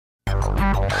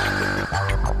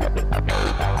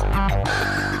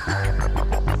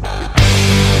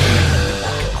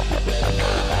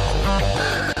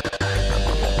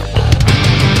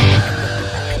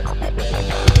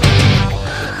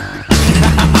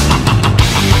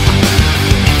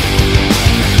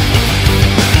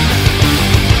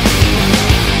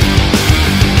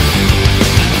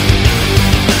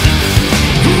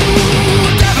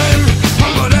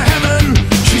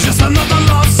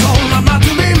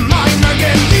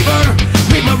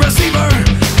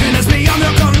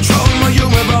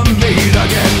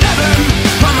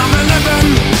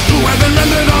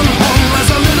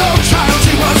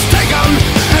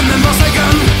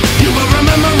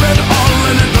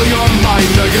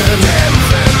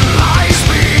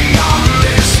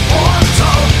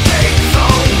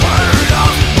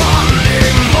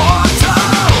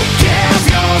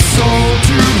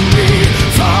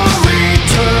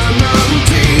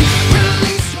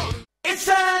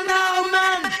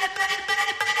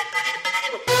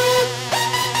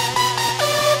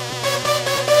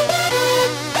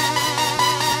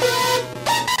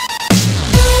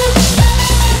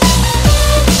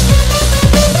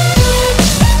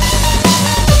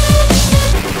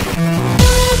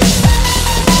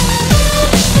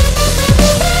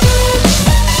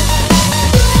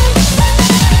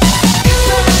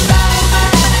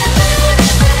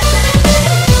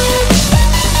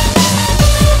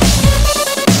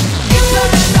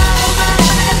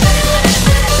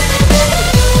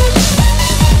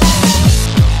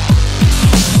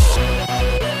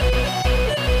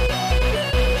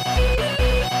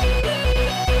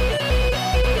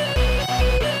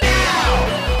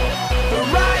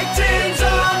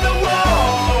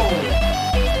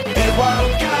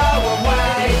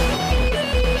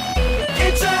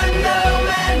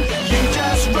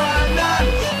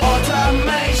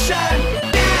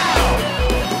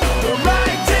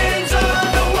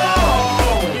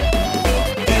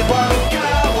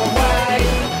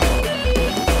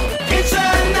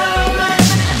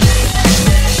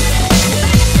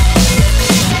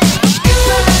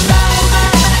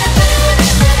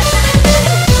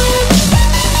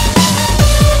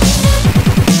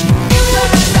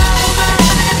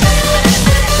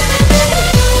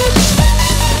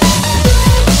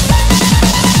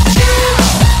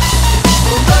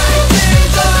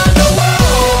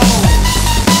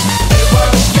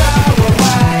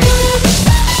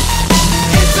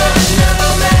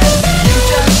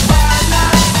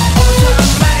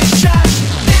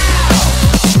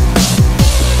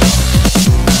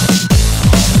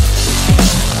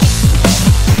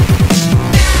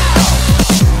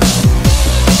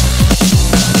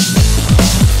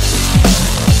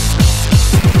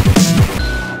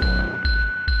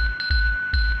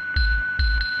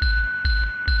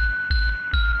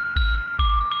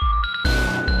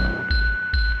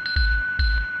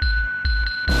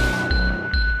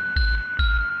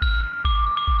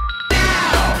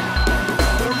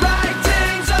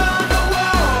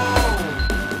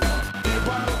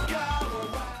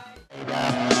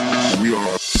We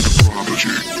are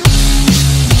Prodigy.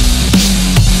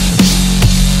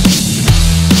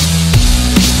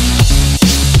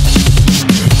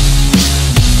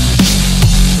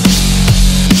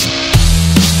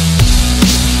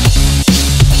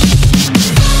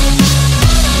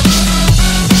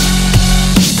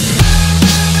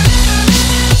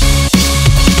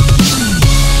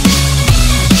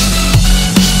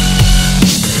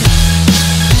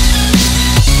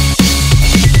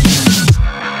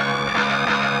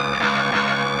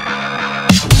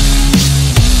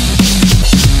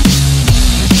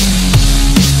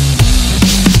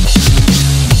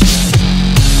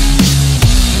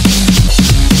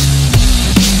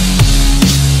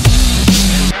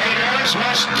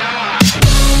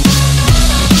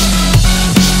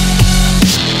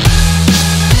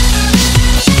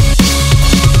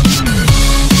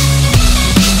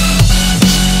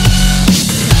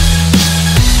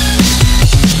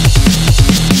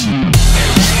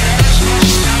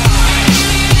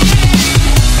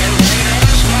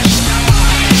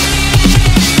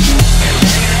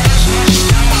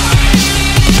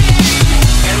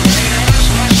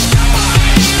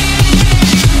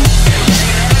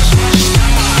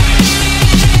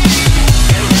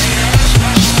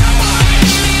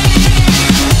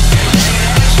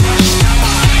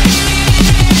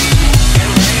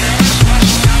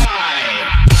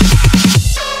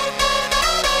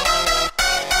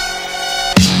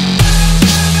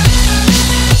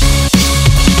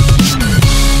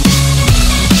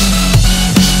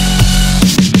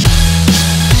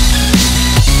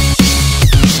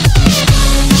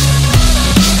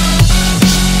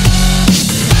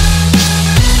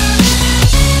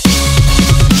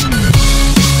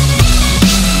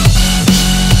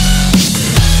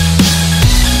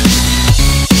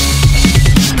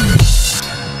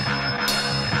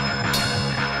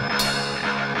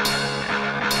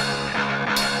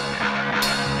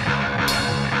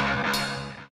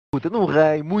 Num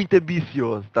rei muito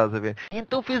ambicioso, estás a ver?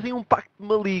 Então fez aí um pacto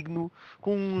maligno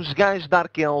com uns gajos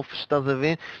Dark Elfos, estás a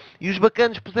ver? E os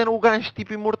bacanos puseram o gajo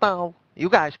tipo imortal. E o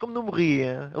gajo, como não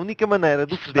morria, a única maneira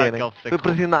de o foderem foi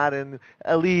aprisionarem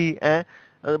ali,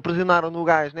 aprisionaram o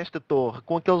gajo nesta torre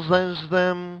com aqueles anjos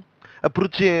a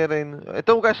protegerem.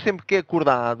 Então o gajo sempre que é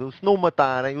acordado, se não o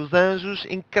matarem, os anjos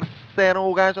encarceram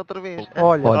o gajo outra vez.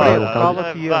 Olha, Olha,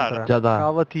 cala-te e entra. já dá.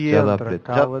 Cala-te e Já dá, entra. preto.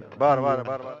 Cala-te.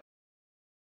 Bora.